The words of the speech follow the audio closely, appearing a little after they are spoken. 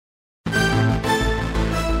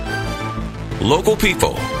Local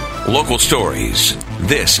people, local stories.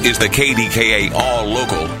 This is the KDKA All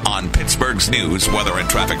Local on Pittsburgh's news, weather, and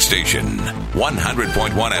traffic station.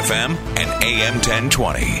 100.1 FM and AM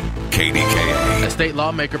 1020. KDKA. A state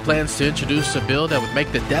lawmaker plans to introduce a bill that would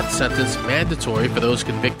make the death sentence mandatory for those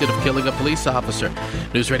convicted of killing a police officer.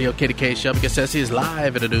 News Radio KDKA Shelby Gassesi is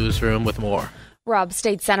live in the newsroom with more. Rob,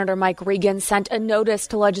 State Senator Mike Regan sent a notice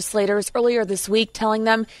to legislators earlier this week telling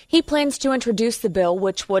them he plans to introduce the bill,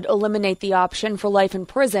 which would eliminate the option for life in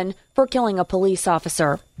prison for killing a police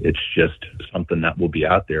officer. It's just something that will be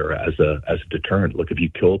out there as a deterrent. Look, if you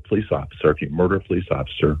kill a police officer, if you murder a police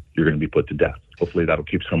officer, you're going to be put to death. Hopefully that'll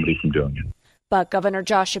keep somebody from doing it. But Governor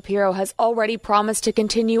Josh Shapiro has already promised to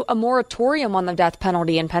continue a moratorium on the death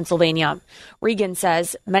penalty in Pennsylvania. Regan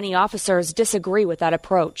says many officers disagree with that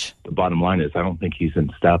approach. The bottom line is I don't think he's in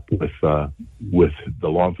step with the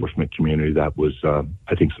law enforcement community that was,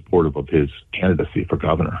 I think, supportive of his candidacy for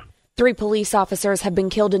governor. 3 police officers have been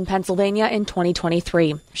killed in Pennsylvania in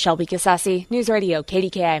 2023. Shelby Gassesi, News Radio,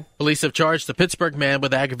 KDKA. Police have charged a Pittsburgh man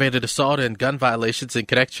with aggravated assault and gun violations in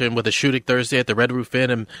connection with a shooting Thursday at the Red Roof Inn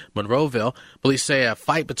in Monroeville. Police say a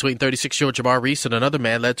fight between 36-year-old Jamar Reese and another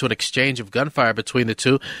man led to an exchange of gunfire between the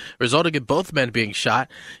two, resulting in both men being shot.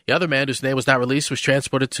 The other man, whose name was not released, was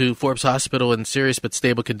transported to Forbes Hospital in serious but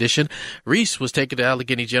stable condition. Reese was taken to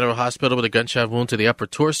Allegheny General Hospital with a gunshot wound to the upper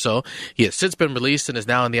torso. He has since been released and is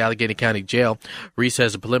now in the Allegheny County Jail. Reese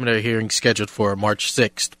has a preliminary hearing scheduled for March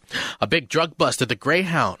 6th. A big drug bust at the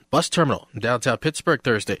Greyhound bus terminal in downtown Pittsburgh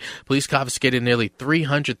Thursday. Police confiscated nearly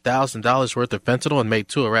 $300,000 worth of fentanyl and made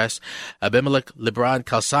 2 arrests. Abimelech Lebron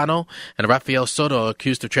Calzano and Rafael Soto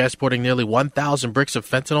accused of transporting nearly 1,000 bricks of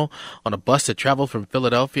fentanyl on a bus that traveled from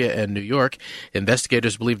Philadelphia and New York.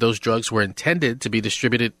 Investigators believe those drugs were intended to be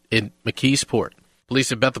distributed in McKeesport. Police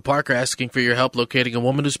in Bethel Park are asking for your help locating a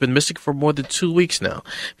woman who's been missing for more than 2 weeks now.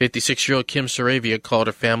 56-year-old Kim Saravia called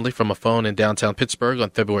her family from a phone in downtown Pittsburgh on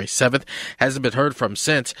February 7th. Hasn't been heard from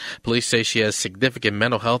since. Police say she has significant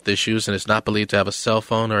mental health issues and is not believed to have a cell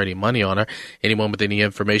phone or any money on her. Anyone with any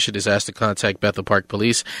information is asked to contact Bethel Park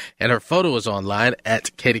Police, and her photo is online at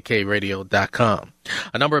kdkradio.com.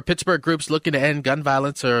 A number of Pittsburgh groups looking to end gun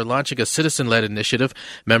violence are launching a citizen-led initiative.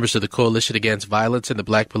 Members of the Coalition Against Violence and the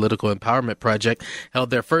Black Political Empowerment Project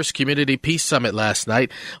held their first community peace summit last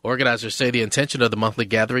night. Organizers say the intention of the monthly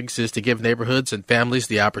gatherings is to give neighborhoods and families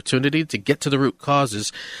the opportunity to get to the root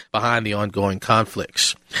causes behind the ongoing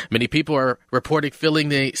conflicts. Many people are reporting feeling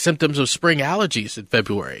the symptoms of spring allergies in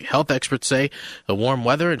February. Health experts say the warm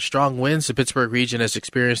weather and strong winds the Pittsburgh region has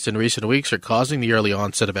experienced in recent weeks are causing the early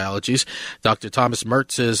onset of allergies. Dr. Thomas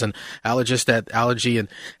Mertz is an allergist at Allergy and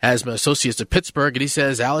Asthma Associates of Pittsburgh, and he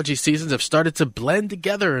says allergy seasons have started to blend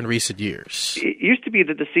together in recent years. It used to be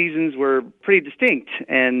that the seasons were pretty distinct,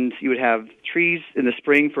 and you would have trees in the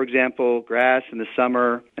spring, for example, grass in the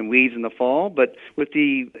summer, and weeds in the fall. But with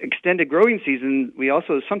the extended growing season, we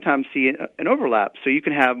also sometimes see an overlap. So you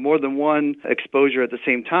can have more than one exposure at the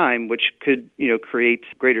same time, which could, create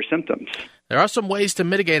greater symptoms. There are some ways to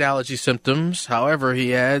mitigate allergy symptoms. However,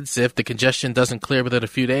 he adds, if the congestion doesn't clear within a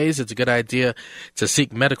few days, it's a good idea to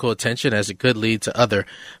seek medical attention as it could lead to other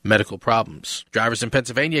medical problems. Drivers in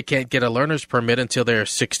Pennsylvania can't get a learner's permit until they're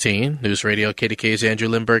 16. News Radio KDK's Andrew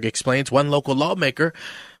Lindbergh explains one local lawmaker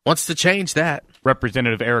wants to change that.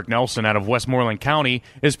 Representative Eric Nelson out of Westmoreland County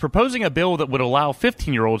is proposing a bill that would allow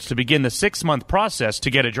 15-year-olds to begin the 6-month process to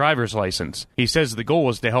get a driver's license. He says the goal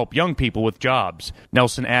is to help young people with jobs.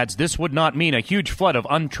 Nelson adds this would not mean a huge flood of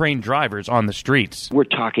untrained drivers on the streets. We're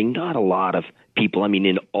talking not a lot of people. I mean,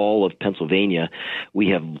 in all of Pennsylvania, we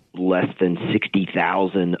have less than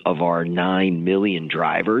 60,000 of our 9 million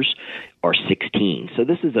drivers are 16. So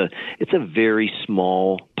it's a very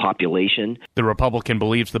small population. The Republican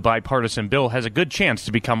believes the bipartisan bill has a good chance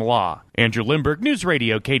to become law. Andrew Lindbergh, News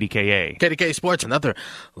Radio, KDKA. KDKA Sports, another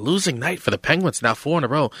losing night for the Penguins, now 4 in a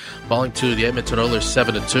row, falling to the Edmonton Oilers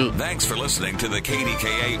 7-2. Thanks for listening to the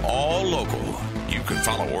KDKA All Local. You can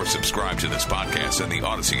follow or subscribe to this podcast in the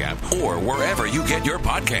Odyssey app or wherever you get your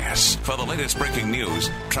podcasts. For the latest breaking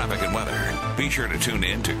news, traffic, and weather, be sure to tune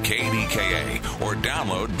in to KDKA or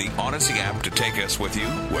download the Odyssey app to take us with you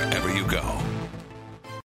wherever you go.